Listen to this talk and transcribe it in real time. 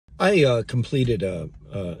I completed an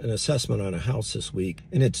assessment on a house this week,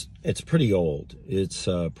 and it's pretty old. It's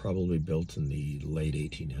probably built in the late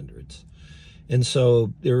 1800s. And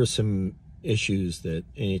so there are some issues that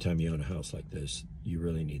anytime you own a house like this, you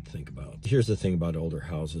really need to think about. Here's the thing about older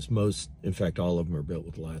houses. Most, in fact, all of them are built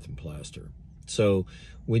with lath and plaster. So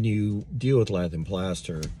when you deal with lath and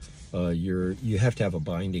plaster, you have to have a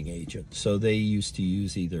binding agent. So they used to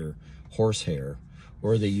use either horsehair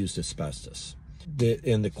or they used asbestos.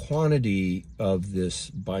 And the quantity of this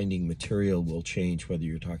binding material will change whether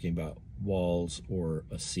you're talking about walls or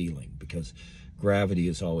a ceiling, because gravity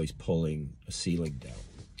is always pulling a ceiling down.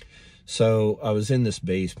 So I was in this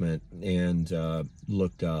basement and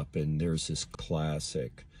looked up, and there's this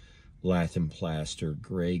classic lath and plaster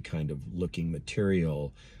gray kind of looking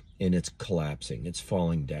material, and it's collapsing. It's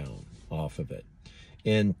falling down off of it.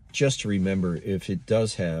 And just to remember, if it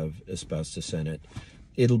does have asbestos in it,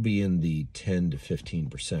 it'll be in the 10 to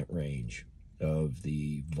 15% range of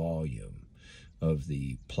the volume of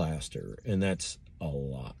the plaster, and that's a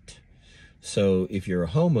lot. So if you're a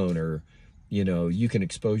homeowner, you know, you can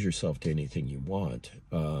expose yourself to anything you want.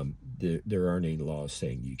 There aren't any laws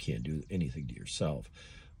saying you can't do anything to yourself.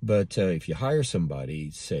 But if you hire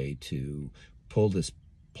somebody, say, to pull this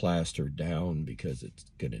plaster down because it's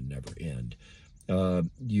going to never end,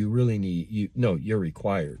 you really need, you're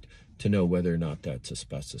required to know whether or not that's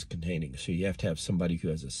asbestos containing. So you have to have somebody who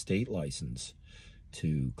has a state license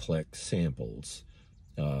to collect samples.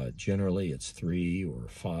 Generally it's 3 or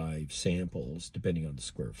 5 samples depending on the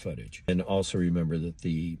square footage. And also remember that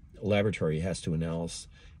the laboratory has to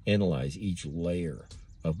analyze each layer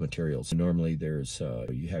of materials. Normally there's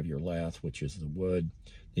you have your lath, which is the wood,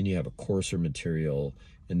 then you have a coarser material,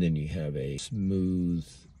 and then you have a smooth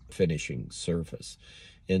finishing surface.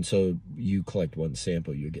 And so you collect one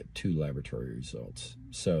sample, you get 2 laboratory results.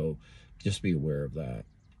 So just be aware of that.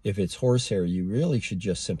 If it's horsehair, you really should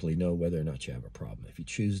just simply know whether or not you have a problem. If you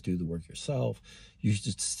choose to do the work yourself, you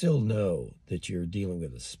should still know that you're dealing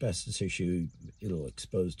with an asbestos issue. It'll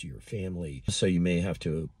expose to your family. So you may have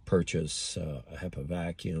to purchase a HEPA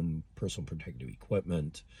vacuum, personal protective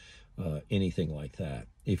equipment, anything like that.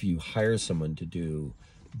 If you hire someone to do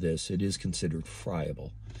this, it is considered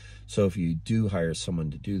friable. So if you do hire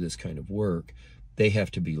someone to do this kind of work, they have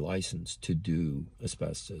to be licensed to do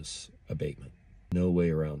asbestos abatement. No way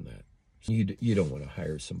around that. You don't want to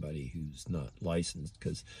hire somebody who's not licensed,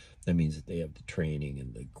 because that means that they have the training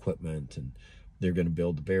and the equipment, and they're going to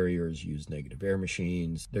build the barriers, use negative air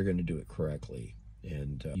machines. They're going to do it correctly,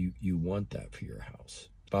 and you want that for your house.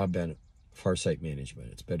 Bob Bennett, Farsight Management.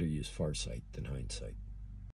 It's better to use Farsight than hindsight.